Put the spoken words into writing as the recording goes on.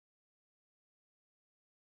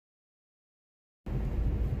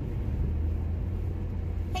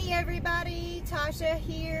everybody, Tasha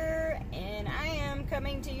here, and I am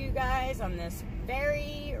coming to you guys on this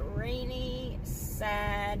very rainy,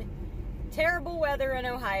 sad, terrible weather in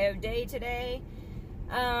Ohio day today.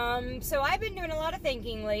 So I've been doing a lot of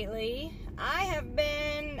thinking lately. I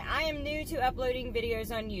am new to uploading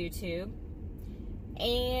videos on YouTube,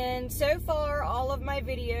 and so far all of my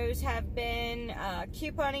videos have been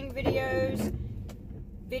couponing videos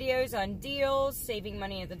on deals, saving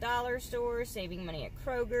money at the dollar store, saving money at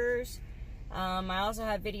Kroger's. I also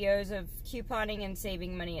have videos of couponing and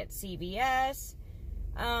saving money at CVS.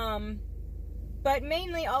 But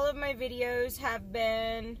mainly all of my videos have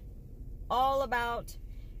been all about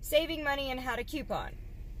saving money and how to coupon.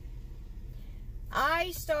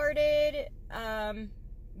 I started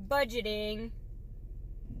budgeting,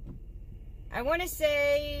 I want to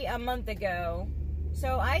say a month ago.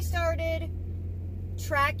 So I started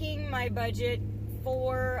tracking my budget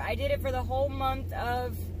I did it for the whole month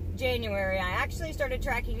of January. I actually started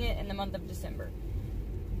tracking it in the month of December.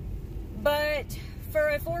 But for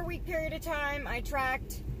a 4-week period of time, I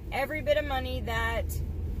tracked every bit of money that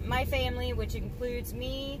my family, which includes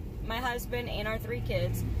me, my husband, and our 3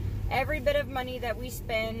 kids, every bit of money that we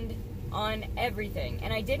spend on everything.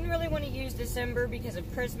 And I didn't really want to use December because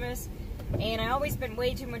of Christmas, and I always spend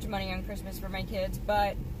way too much money on Christmas for my kids,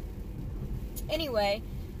 but anyway,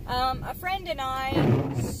 a friend and I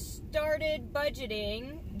started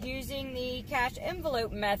budgeting using the cash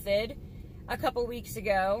envelope method a couple weeks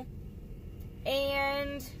ago,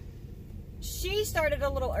 and she started a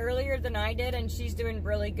little earlier than I did, and she's doing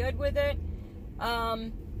really good with it.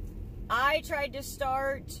 I tried to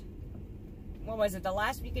start, what was it, the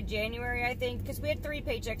last week of January, I think, because we had 3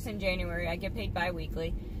 paychecks in January. I get paid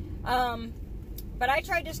bi-weekly. But I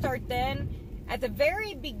tried to start then. At the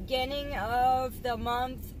very beginning of the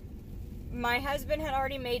month, my husband had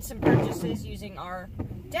already made some purchases using our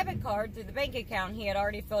debit card through the bank account. He had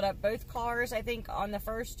already filled up both cars, I think, on the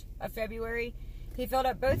 1st of February. He filled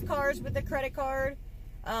up both cars with the credit card.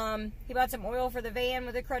 He bought some oil for the van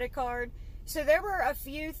with a credit card. So there were a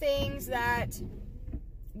few things that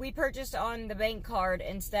we purchased on the bank card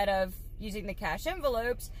instead of using the cash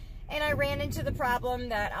envelopes. And I ran into the problem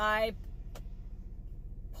that I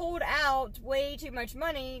pulled out way too much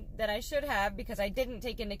money that I should have because I didn't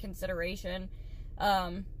take into consideration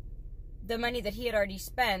the money that he had already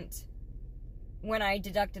spent when I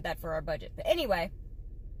deducted that for our budget. But anyway,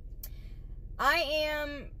 I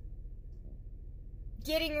am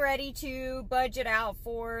getting ready to budget out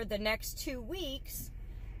for the next 2 weeks.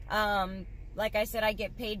 Like I said, I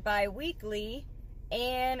get paid bi-weekly,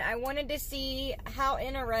 and I wanted to see how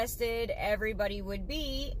interested everybody would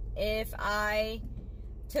be if I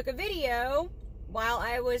took a video while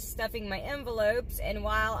I was stuffing my envelopes and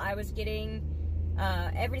while I was getting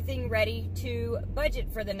everything ready to budget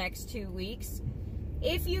for the next 2 weeks.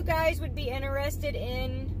 If you guys would be interested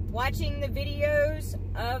in watching the videos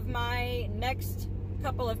of my next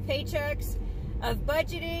couple of paychecks of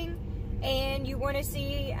budgeting, and you want to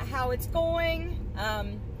see how it's going,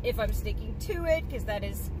 if I'm sticking to it, because that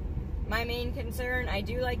is my main concern. I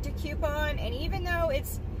do like to coupon, and even though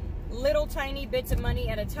it's little tiny bits of money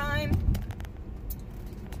at a time,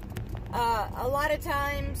 a lot of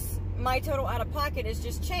times my total out of pocket is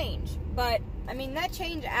just change, but I mean that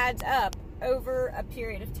change adds up over a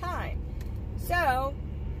period of time. So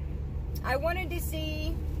I wanted to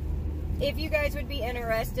see if you guys would be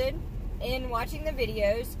interested in watching the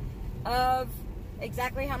videos of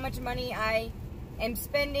exactly how much money I am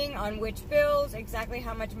spending on which bills, exactly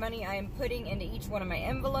how much money I am putting into each one of my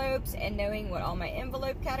envelopes, and knowing what all my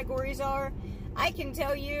envelope categories are. I can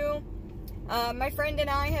tell you, my friend and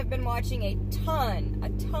I have been watching a ton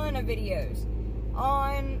of videos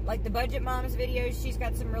on, like the Budget Moms videos. She's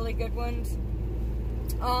got some really good ones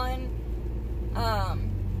on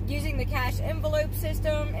using the cash envelope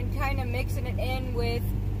system and kind of mixing it in with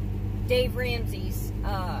Dave Ramsey's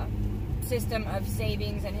system of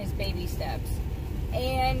savings and his baby steps.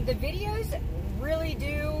 And the videos really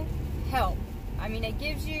do help. I mean, it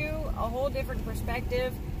gives you a whole different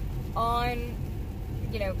perspective on,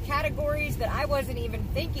 you know, categories that I wasn't even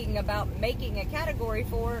thinking about making a category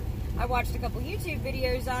for. I watched a couple YouTube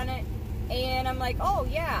videos on it, and I'm like, oh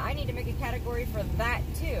yeah, I need to make a category for that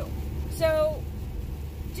too. So,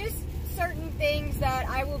 just certain things that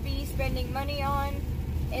I will be spending money on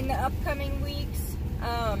in the upcoming weeks,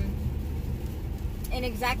 and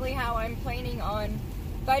exactly how I'm planning on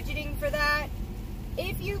budgeting for that.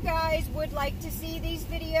 If you guys would like to see these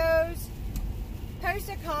videos, post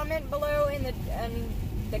a comment below in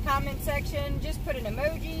the comment section. Just put an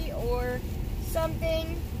emoji or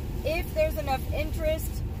something. If there's enough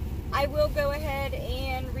interest I will go ahead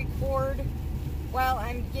and record while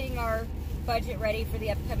I'm getting our budget ready for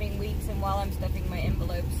the upcoming weeks and while I'm stuffing my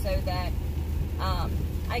envelopes, so that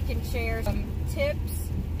I can share some tips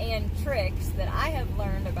and tricks that I have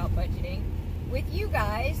learned about budgeting with you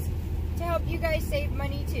guys to help you guys save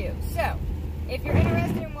money too. So, if you're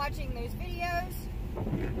interested in watching those videos,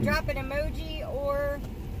 drop an emoji or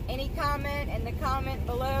any comment in the comment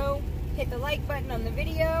below. Hit the like button on the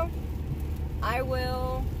video. I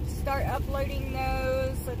will start uploading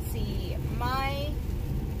those. Let's see,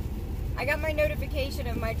 I got my notification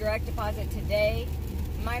of my direct deposit today.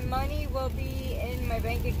 My money will be in my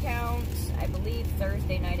bank account, I believe,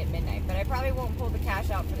 Thursday night at midnight, but I probably won't pull the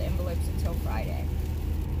cash out for the envelopes until Friday.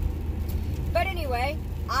 But anyway,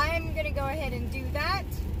 I'm going to go ahead and do that.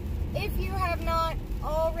 If you have not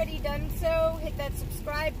already done so, hit that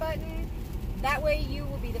subscribe button. That way you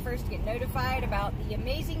will be the first to get notified about the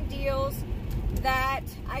amazing deals that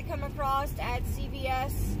I come across at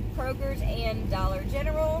CVS, Kroger's, and Dollar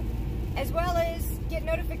General, as well as get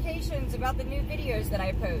notifications about the new videos that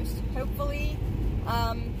I post. Hopefully,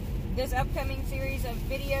 this upcoming series of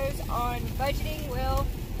videos on budgeting will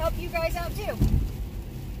help you guys out too.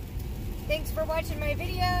 Thanks for watching my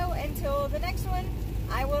video. Until the next one,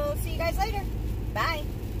 I will see you guys later. Bye.